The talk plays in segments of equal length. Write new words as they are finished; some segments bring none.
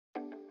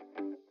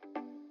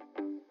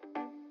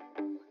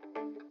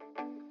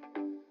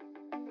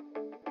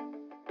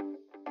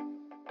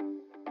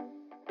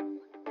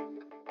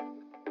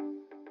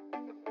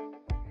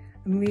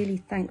I'm really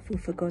thankful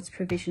for God's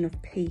provision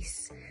of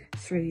peace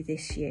through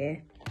this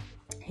year.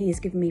 He has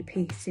given me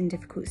peace in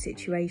difficult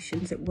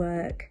situations at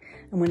work,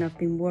 and when I've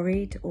been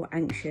worried or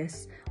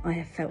anxious, I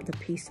have felt the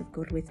peace of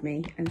God with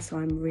me, and so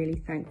I'm really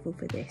thankful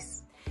for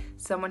this.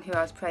 Someone who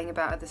I was praying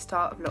about at the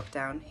start of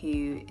lockdown,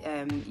 who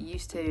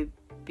used to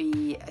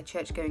be a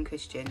church-going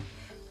Christian,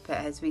 but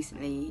has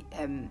recently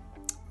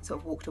sort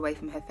of walked away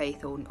from her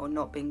faith or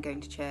not been going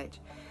to church.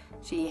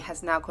 She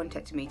has now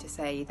contacted me to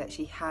say that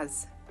she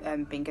has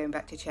been going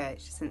back to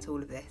church since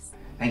all of this.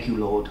 Thank you,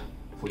 Lord,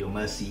 for your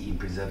mercy in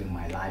preserving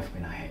my life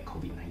when I had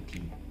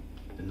COVID-19.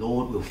 The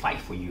Lord will fight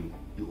for you.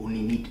 You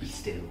only need to be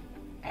still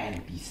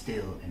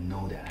and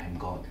know that I am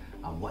God,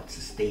 and what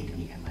sustained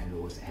me at my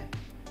lowest ebb.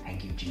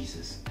 Thank you,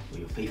 Jesus, for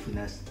your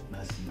faithfulness,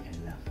 mercy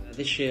and love.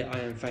 This year I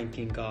am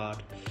thanking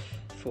God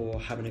for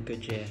having a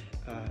good year,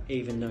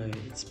 even though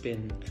it's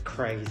been a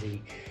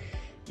crazy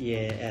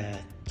year,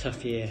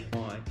 tough year.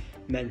 My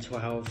mental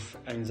health,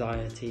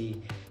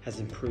 anxiety has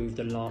improved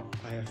a lot.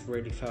 I have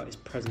really felt His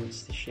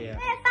presence this year.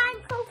 We're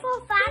thankful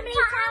for family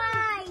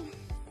time!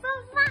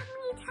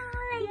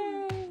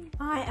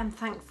 I am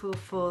thankful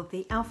for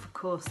the Alpha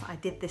course I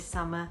did this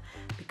summer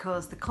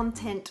because the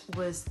content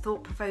was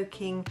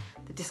thought-provoking,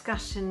 the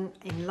discussion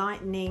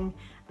enlightening,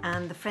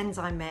 and the friends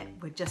I met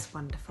were just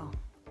wonderful.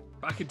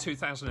 Back in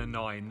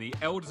 2009, the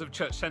elders of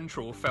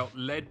Churchcentral felt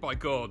led by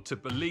God to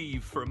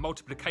believe for a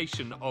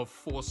multiplication of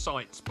 4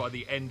 sites by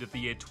the end of the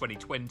year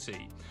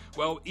 2020.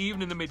 Well,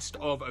 even in the midst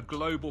of a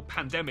global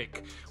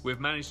pandemic, we've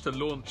managed to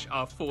launch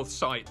our 4th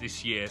site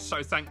this year.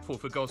 So thankful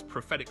for God's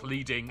prophetic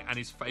leading and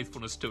His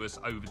faithfulness to us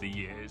over the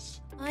years.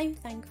 I'm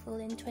thankful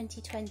in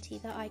 2020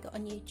 that I got a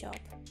new job.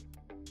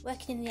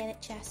 Working in the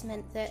NHS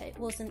meant that it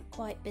wasn't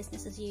quite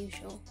business as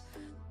usual,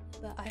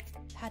 but I've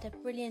had a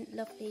brilliant,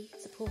 lovely,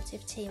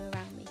 supportive team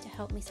around me to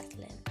help me settle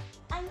in.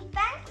 I'm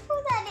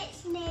thankful that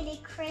it's nearly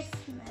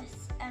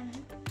Christmas,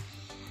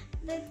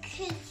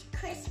 because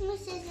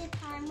Christmas is a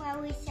time where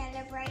we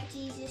celebrate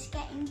Jesus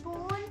getting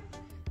born.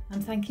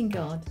 I'm thanking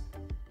God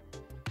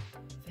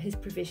for His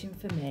provision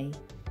for me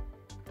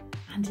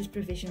and His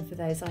provision for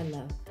those I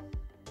love,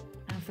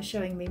 and for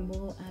showing me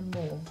more and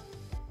more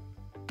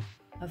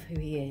of who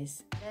He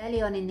is.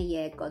 Early on in the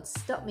year, God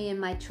stopped me in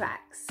my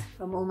tracks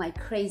from all my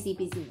crazy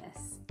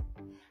busyness,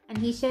 and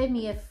He showed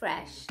me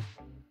afresh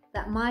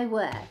that my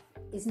worth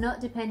is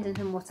not dependent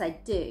on what I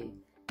do,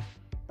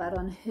 but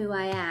on who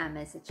I am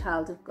as a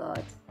child of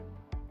God.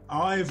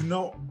 I've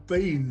not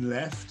been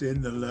left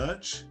in the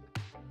lurch.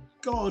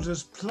 God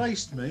has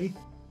placed me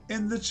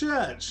in the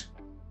church,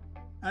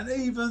 and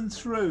even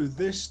through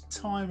this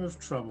time of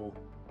trouble,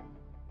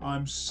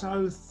 I'm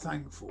so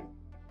thankful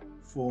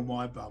for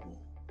my bubble.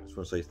 I just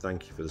want to say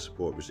thank you for the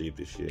support received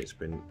this year. It's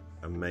been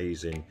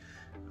amazing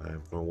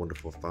from a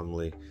wonderful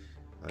family.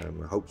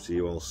 I hope to see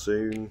you all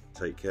soon.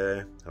 Take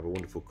care. Have a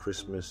wonderful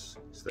Christmas.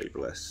 Stay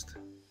blessed.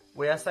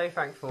 We are so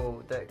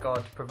thankful that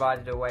God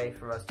provided a way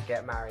for us to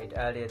get married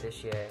earlier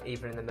this year,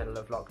 even in the middle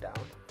of lockdown.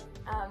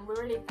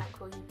 We're really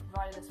thankful you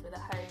provided us with a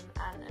home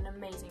and an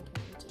amazing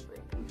community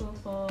group. Thankful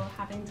for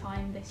having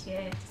time this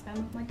year to spend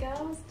with my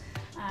girls.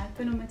 I've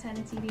been on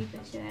maternity leave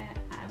this year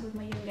with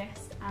my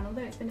youngest, and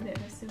although it's been a bit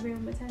of a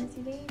surreal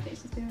maternity leave,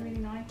 it's just been really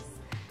nice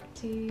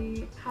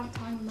to have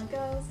time with my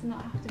girls, to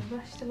not have to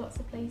rush to lots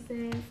of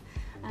places,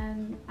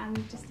 and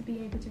just to be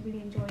able to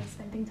really enjoy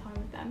spending time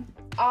with them.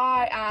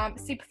 I am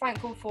super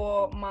thankful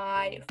for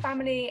my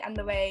family and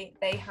the way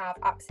they have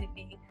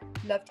absolutely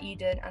loved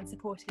Eden and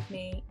supported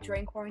me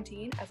during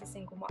quarantine as a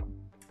single mum.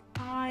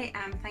 I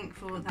am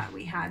thankful that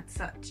we had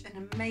such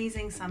an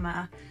amazing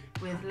summer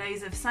with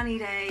loads of sunny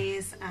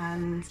days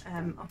and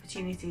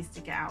opportunities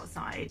to get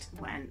outside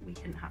when we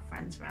couldn't have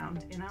friends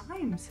around in our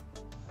homes.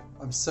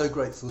 I'm so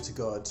grateful to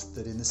God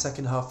that in the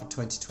second half of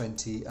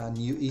 2020 our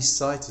new East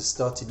site has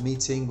started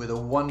meeting with a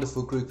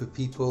wonderful group of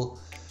people,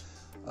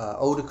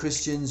 older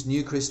Christians,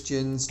 new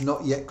Christians,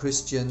 not yet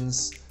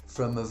Christians,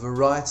 from a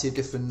variety of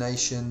different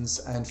nations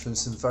and from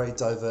some very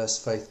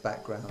diverse faith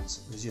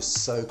backgrounds. We're just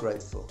so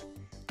grateful.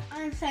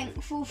 I'm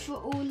thankful for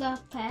all our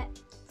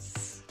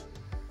pets.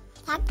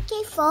 Thank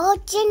you for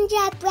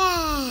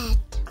gingerbread.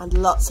 And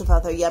lots of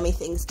other yummy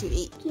things to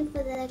eat. Thank you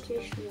for the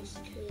Christmas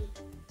tree.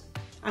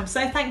 I'm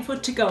so thankful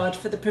to God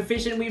for the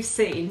provision we've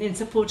seen in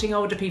supporting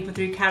older people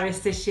through Caris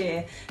this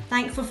year.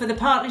 Thankful for the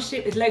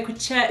partnership with local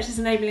churches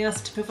enabling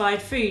us to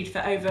provide food for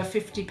over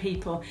 50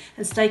 people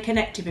and stay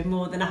connected with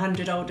more than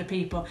 100 older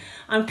people.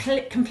 I'm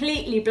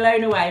completely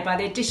blown away by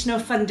the additional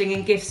funding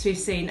and gifts we've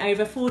seen,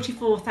 over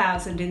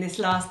 44,000 in this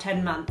last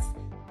 10 months.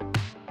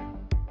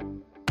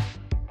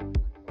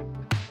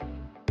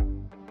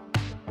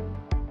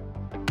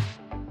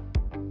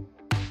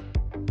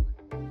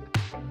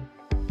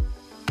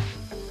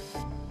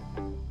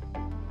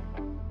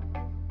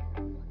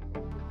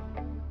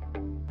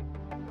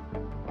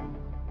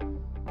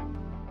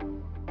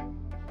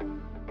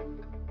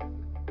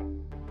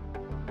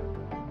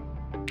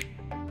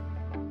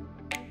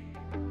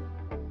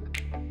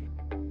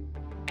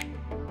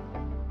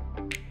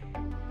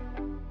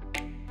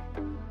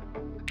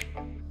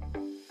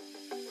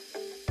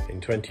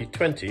 In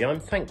 2020, I'm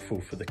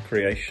thankful for the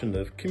creation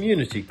of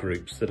community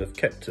groups that have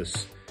kept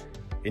us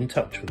in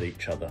touch with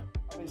each other.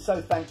 I've been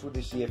so thankful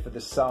this year for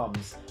the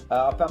Psalms.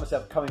 I found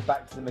myself coming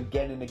back to them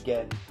again and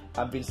again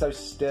and being so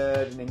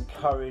stirred and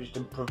encouraged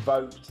and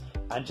provoked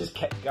and just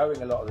kept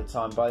going a lot of the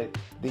time by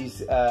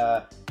these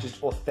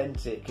just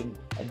authentic and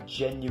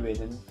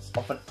genuine and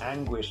often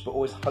anguished but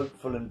always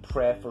hopeful and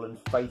prayerful and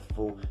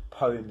faithful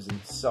poems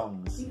and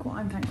songs. I think what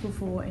I'm thankful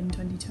for in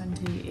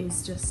 2020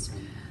 is just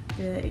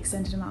the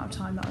extended amount of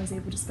time that I was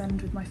able to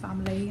spend with my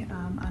family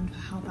and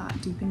how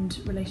that deepened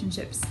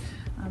relationships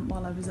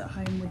while I was at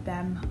home with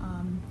them,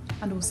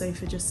 and also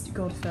for just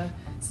God for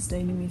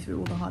sustaining me through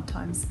all the hard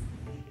times.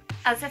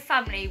 As a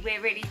family,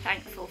 we're really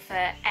thankful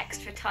for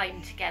extra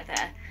time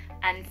together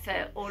and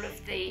for all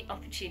of the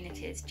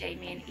opportunities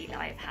Jamie and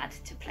Eli have had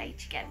to play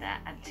together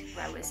and to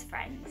grow as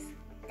friends.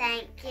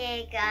 Thank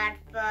you, God,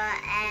 for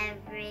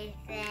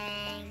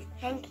everything.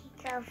 Thank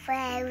you, God, for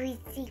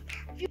everything.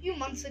 A few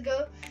months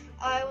ago,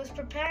 I was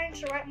preparing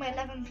to write my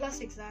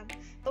 11+ exam,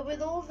 but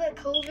with all the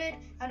COVID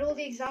and all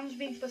the exams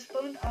being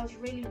postponed, I was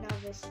really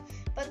nervous.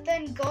 But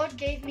then God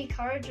gave me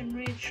courage and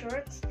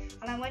reassurance,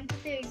 and I went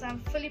to the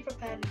exam fully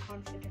prepared and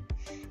confident.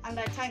 And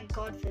I thank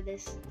God for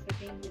this, for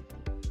being with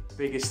me. The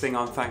biggest thing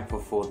I'm thankful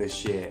for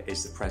this year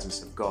is the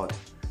presence of God.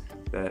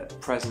 The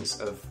presence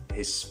of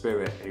His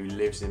Spirit who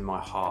lives in my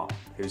heart,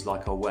 who's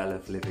like a well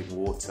of living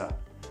water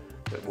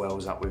that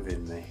wells up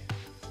within me.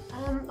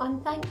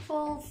 I'm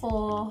thankful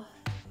for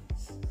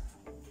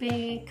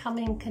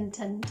becoming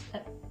content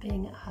at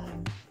being at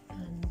home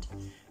and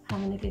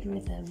having a good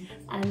rhythm,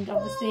 and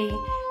obviously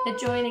the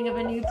joining of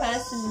a new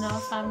person in our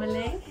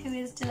family who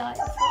is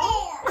delightful.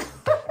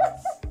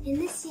 In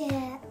this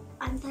year,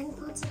 I'm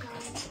thankful to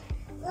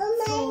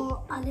God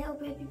for our little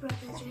baby brother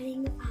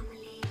joining the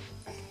family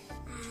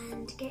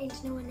and getting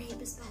to know our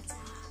neighbours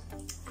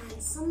better,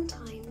 and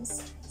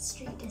sometimes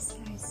street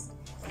discos.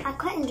 I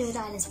quite enjoyed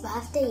Isla's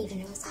birthday, even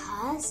though it was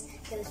hers.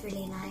 It was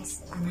really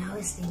nice, and I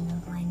was thinking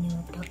of my new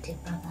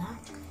adopted brother.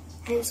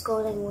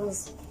 Homeschooling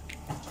was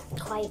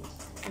quite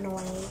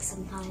annoying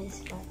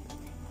sometimes, but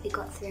we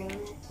got through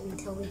it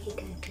until we could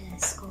go to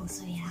school,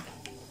 so yeah.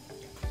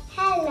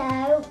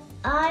 Hello,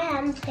 I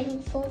am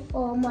thankful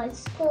for my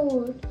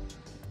school.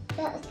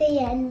 That's the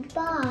end.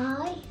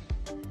 Bye.